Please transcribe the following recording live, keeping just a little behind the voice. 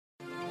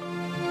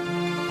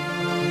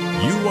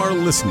You are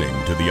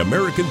listening to the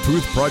American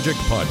Truth Project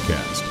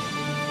podcast.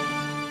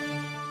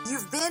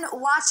 You've been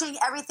watching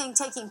everything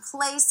taking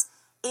place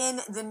in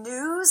the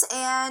news,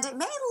 and it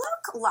may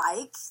look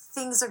like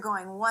things are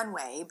going one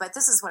way, but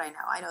this is what I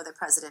know. I know that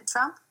President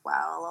Trump,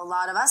 while a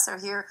lot of us are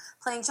here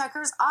playing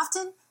checkers,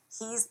 often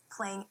he's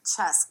playing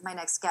chess. My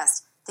next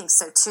guest thinks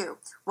so too.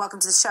 Welcome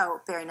to the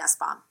show, Barry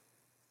Nussbaum.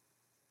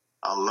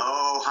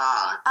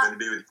 Aloha. Good to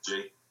be with you,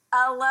 Jay.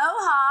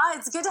 Aloha.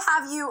 It's good to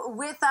have you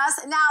with us.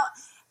 Now,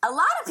 a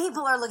lot of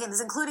people are looking at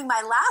this, including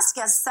my last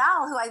guest,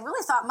 Sal, who I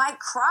really thought might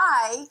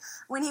cry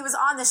when he was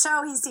on the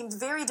show. He seemed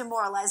very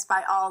demoralized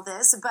by all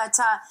this. But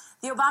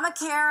the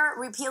Obamacare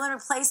repeal and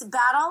replace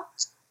battle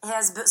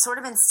has sort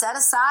of been set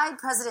aside.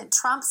 President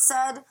Trump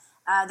said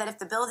that if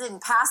the bill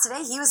didn't pass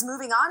today, he was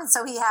moving on, and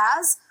so he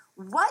has.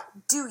 What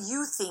do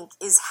you think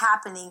is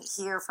happening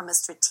here from a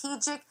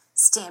strategic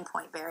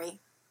standpoint, Barry?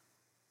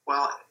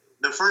 Well,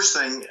 the first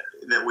thing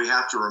that we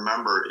have to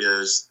remember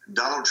is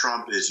Donald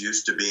Trump is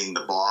used to being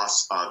the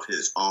boss of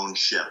his own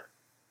ship.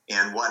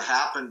 And what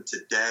happened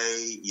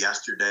today,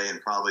 yesterday,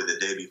 and probably the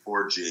day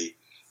before, G,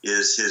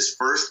 is his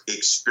first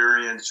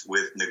experience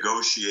with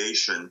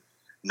negotiation,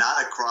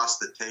 not across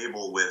the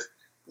table with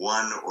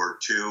one or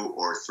two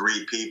or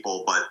three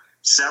people, but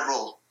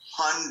several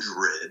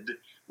hundred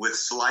with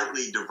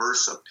slightly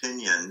diverse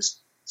opinions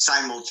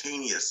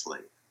simultaneously.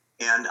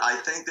 And I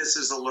think this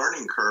is a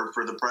learning curve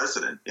for the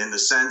president in the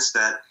sense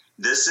that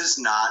this is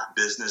not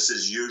business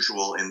as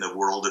usual in the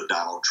world of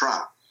Donald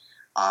Trump.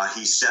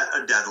 He set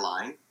a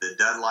deadline. The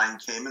deadline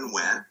came and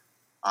went.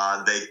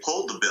 They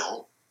pulled the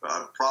bill,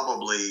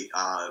 probably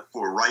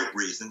for right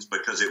reasons,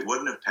 because it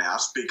wouldn't have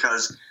passed,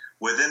 because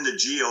within the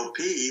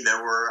GOP,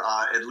 there were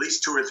at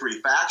least two or three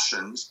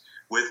factions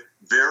with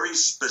very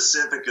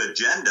specific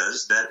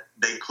agendas that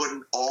they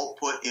couldn't all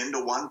put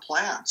into one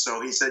plan.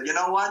 So he said, you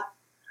know what?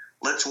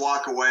 Let's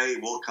walk away.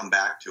 We'll come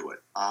back to it.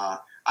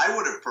 I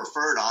would have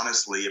preferred,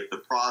 honestly, if the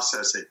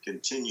process had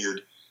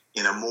continued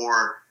in a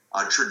more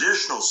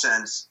traditional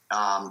sense,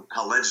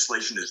 how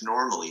legislation is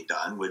normally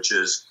done, which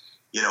is,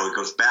 it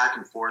goes back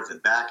and forth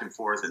and back and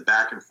forth and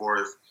back and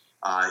forth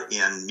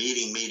in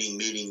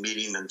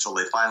meeting until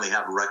they finally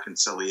have a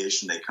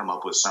reconciliation. They come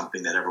up with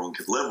something that everyone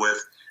could live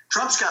with.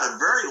 Trump's got a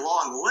very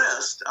long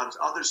list of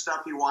other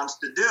stuff he wants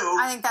to do.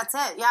 I think that's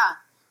it, yeah.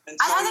 So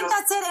I think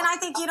that's it, and I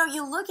think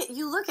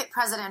you look at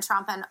President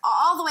Trump, and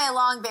all the way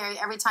along, Barry,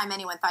 every time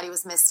anyone thought he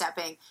was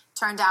misstepping,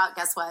 turned out,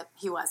 guess what?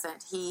 He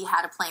wasn't. He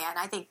had a plan.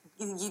 I think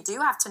you do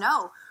have to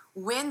know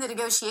when the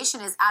negotiation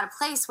is at a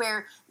place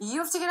where you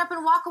have to get up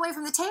and walk away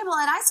from the table,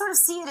 and I sort of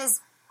see it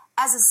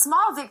as a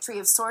small victory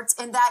of sorts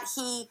in that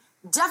he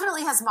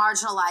definitely has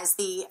marginalized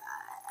the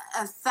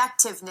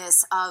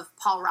effectiveness of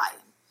Paul Ryan,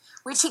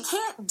 which he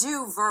can't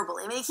do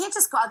verbally. I mean, he can't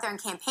just go out there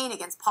and campaign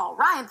against Paul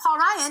Ryan. Paul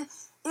Ryan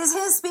is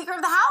his Speaker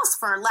of the House,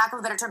 for lack of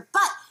a better term.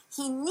 But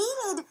he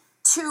needed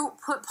to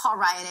put Paul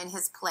Ryan in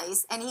his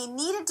place, and he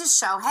needed to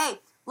show, hey,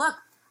 look,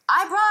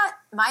 I brought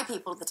my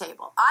people to the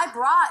table. I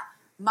brought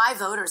my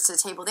voters to the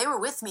table. They were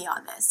with me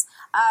on this.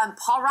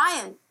 Paul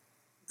Ryan,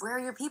 where are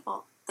your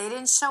people? They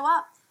didn't show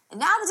up. And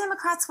now the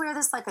Democrats wear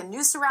this like a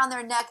noose around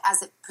their neck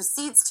as it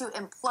proceeds to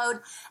implode.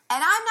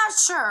 And I'm not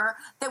sure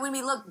that when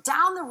we look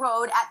down the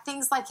road at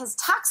things like his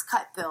tax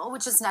cut bill,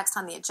 which is next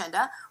on the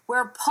agenda,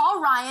 where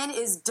Paul Ryan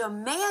is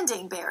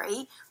demanding,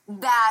 Barry,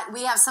 that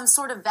we have some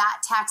sort of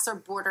VAT tax or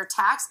border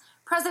tax.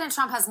 President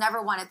Trump has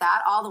never wanted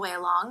that all the way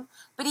along.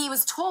 But he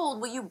was told,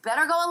 well, you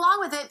better go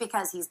along with it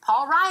because he's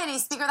Paul Ryan,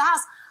 he's Speaker of the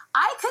House.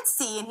 I could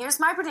see, and here's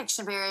my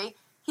prediction, Barry,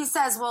 he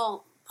says,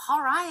 well,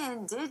 Paul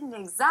Ryan didn't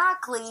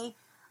exactly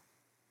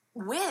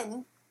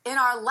win in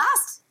our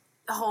last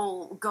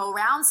whole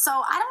go-round, so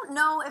I don't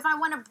know if I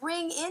want to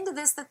bring into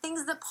this the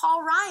things that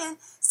Paul Ryan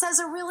says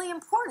are really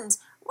important.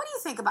 What do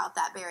you think about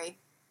that, Barry?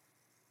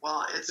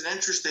 Well, it's an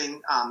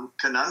interesting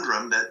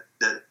conundrum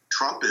that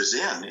Trump is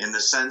in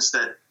the sense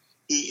that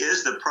he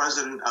is the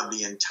president of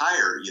the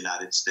entire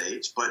United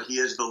States, but he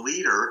is the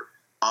leader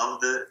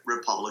of the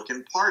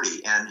Republican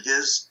Party, and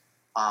his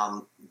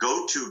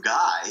go-to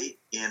guy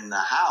in the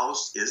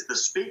House is the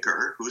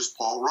Speaker, who's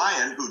Paul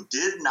Ryan, who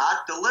did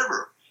not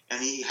deliver.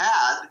 And he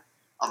had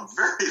a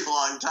very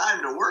long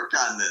time to work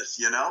on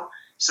this,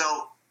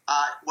 So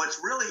what's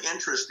really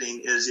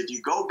interesting is if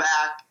you go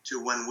back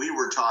to when we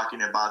were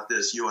talking about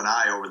this, you and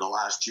I, over the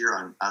last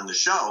year on the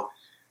show,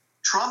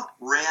 Trump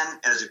ran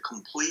as a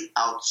complete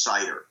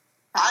outsider.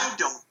 I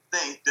don't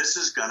think this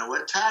is going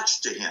to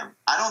attach to him.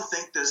 I don't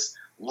think this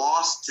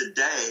loss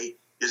today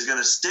is going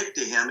to stick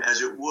to him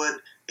as it would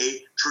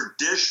a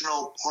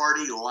traditional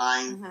party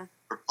line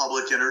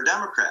Republican or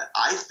Democrat.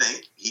 I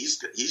think he's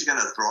going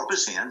to throw up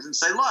his hands and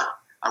say, look,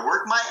 I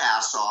worked my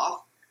ass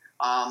off.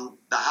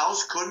 The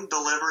House couldn't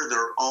deliver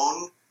their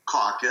own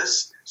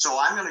caucus, so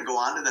I'm going to go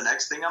on to the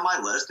next thing on my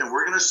list, and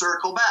we're going to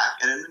circle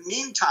back. And in the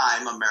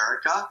meantime,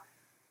 America,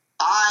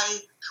 I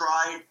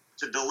tried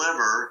to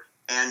deliver,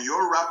 and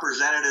your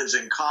representatives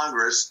in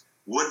Congress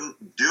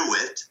wouldn't do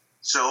it.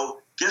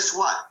 So guess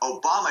what?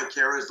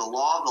 Obamacare is the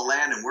law of the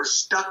land, and we're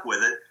stuck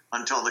with it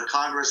until the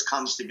Congress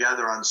comes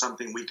together on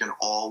something we can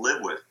all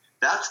live with.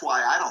 That's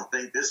why I don't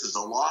think this is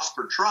a loss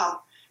for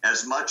Trump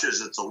as much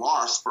as it's a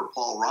loss for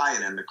Paul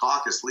Ryan and the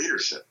caucus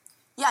leadership.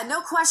 Yeah,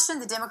 no question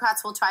the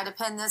Democrats will try to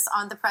pin this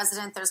on the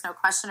president. There's no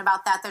question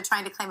about that. They're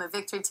trying to claim a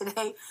victory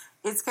today.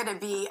 It's going to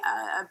be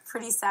a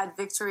pretty sad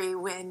victory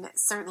when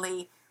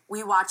certainly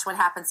we watch what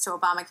happens to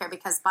Obamacare,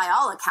 because by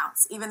all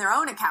accounts, even their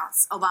own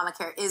accounts,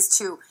 Obamacare is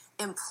to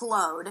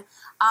implode,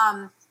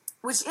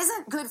 which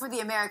isn't good for the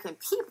American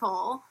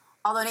people.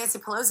 Although Nancy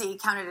Pelosi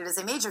counted it as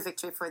a major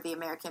victory for the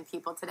American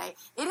people today,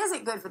 it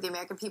isn't good for the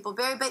American people,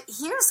 Barry. But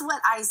here's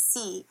what I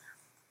see.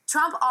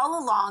 Trump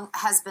all along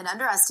has been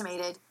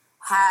underestimated,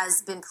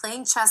 has been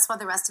playing chess while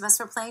the rest of us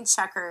were playing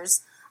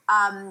checkers.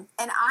 And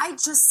I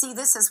just see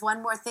this as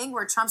one more thing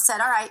where Trump said,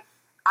 all right,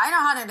 I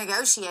know how to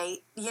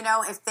negotiate. You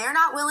know, if they're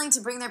not willing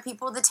to bring their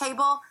people to the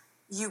table,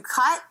 you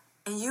cut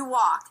and you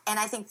walk. And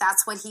I think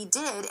that's what he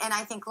did. And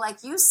I think,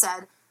 like you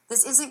said,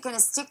 this isn't going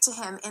to stick to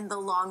him in the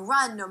long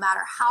run, no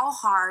matter how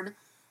hard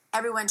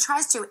everyone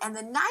tries to. And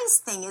the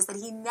nice thing is that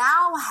he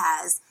now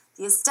has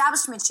the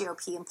establishment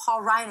GOP and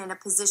Paul Ryan in a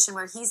position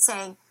where he's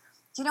saying,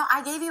 you know,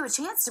 I gave you a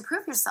chance to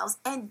prove yourselves,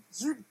 and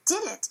you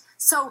didn't.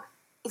 So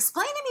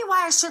explain to me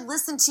why I should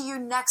listen to you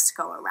next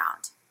go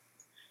around.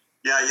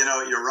 Yeah, you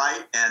know, you're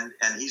right, and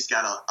he's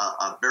got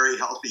a very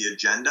healthy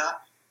agenda.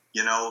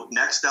 You know,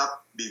 next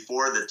up,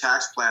 before the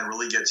tax plan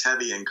really gets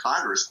heavy in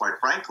Congress, quite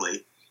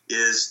frankly,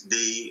 is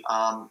the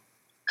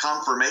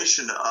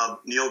confirmation of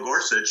Neil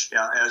Gorsuch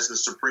as the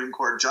Supreme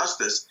Court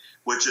Justice,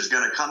 which is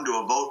going to come to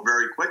a vote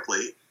very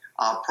quickly,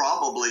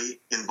 probably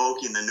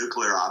invoking the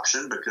nuclear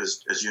option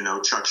because, as you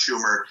know, Chuck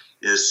Schumer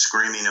is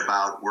screaming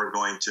about we're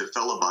going to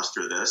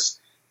filibuster this.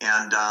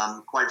 And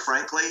quite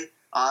frankly,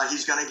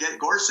 he's going to get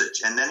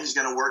Gorsuch. And then he's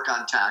going to work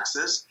on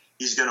taxes.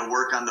 He's going to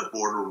work on the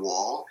border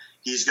wall.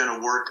 He's going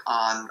to work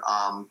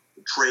on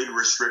trade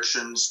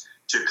restrictions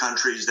to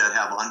countries that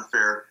have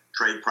unfair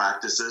trade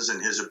practices,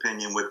 in his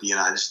opinion, with the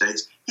United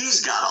States.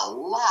 He's got a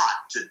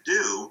lot to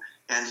do,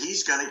 and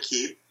he's going to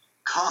keep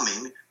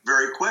coming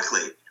very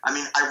quickly. I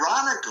mean,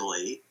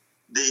 ironically,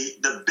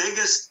 the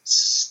biggest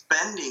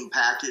spending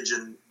package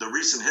in the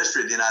recent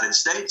history of the United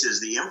States is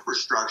the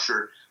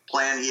infrastructure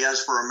plan he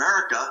has for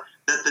America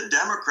that the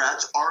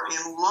Democrats are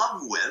in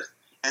love with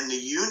and the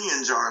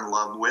unions are in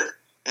love with,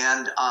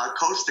 and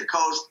coast to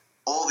coast,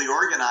 all the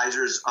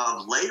organizers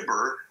of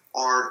labor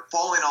are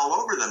falling all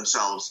over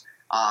themselves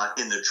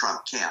in the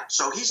Trump camp.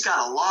 So he's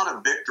got a lot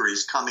of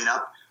victories coming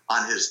up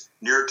on his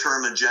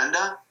near-term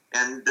agenda,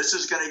 and this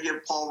is going to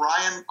give Paul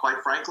Ryan,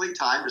 quite frankly,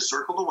 time to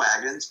circle the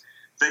wagons,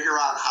 figure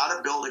out how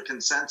to build a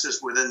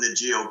consensus within the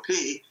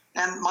GOP.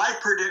 And my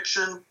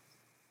prediction,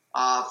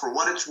 for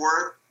what it's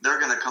worth, they're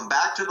going to come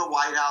back to the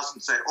White House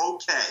and say,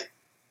 okay,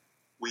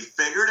 we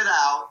figured it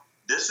out.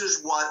 This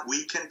is what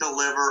we can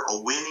deliver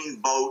a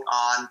winning vote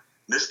on.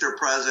 Mr.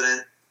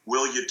 President,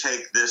 will you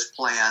take this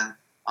plan?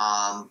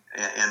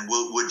 And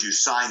would you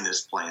sign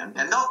this plan?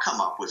 And they'll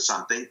come up with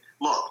something.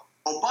 Look,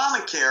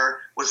 Obamacare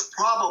was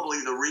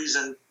probably the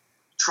reason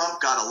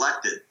Trump got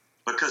elected,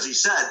 because he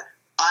said,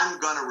 I'm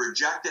going to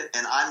reject it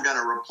and I'm going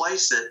to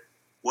replace it.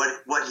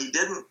 What he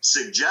didn't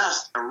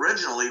suggest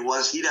originally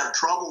was he'd have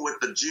trouble with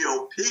the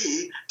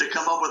GOP to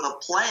come up with a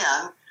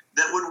plan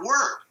that would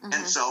work. Mm-hmm.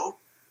 And so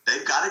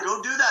they've got to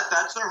go do that.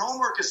 That's their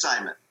homework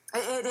assignment.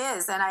 It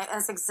is, and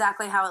that's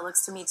exactly how it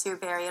looks to me too,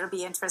 Barry. It'll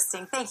be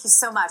interesting. Thank you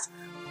so much.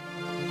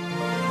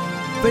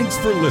 Thanks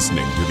for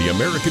listening to the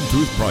American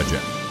Truth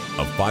Project,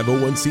 a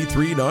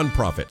 501c3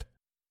 nonprofit.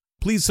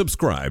 Please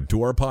subscribe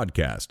to our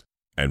podcast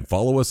and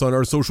follow us on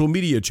our social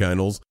media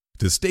channels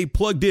to stay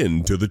plugged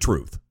in to the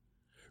truth.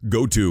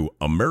 Go to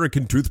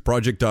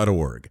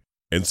americantruthproject.org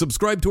and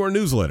subscribe to our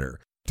newsletter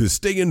to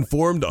stay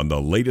informed on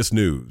the latest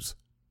news.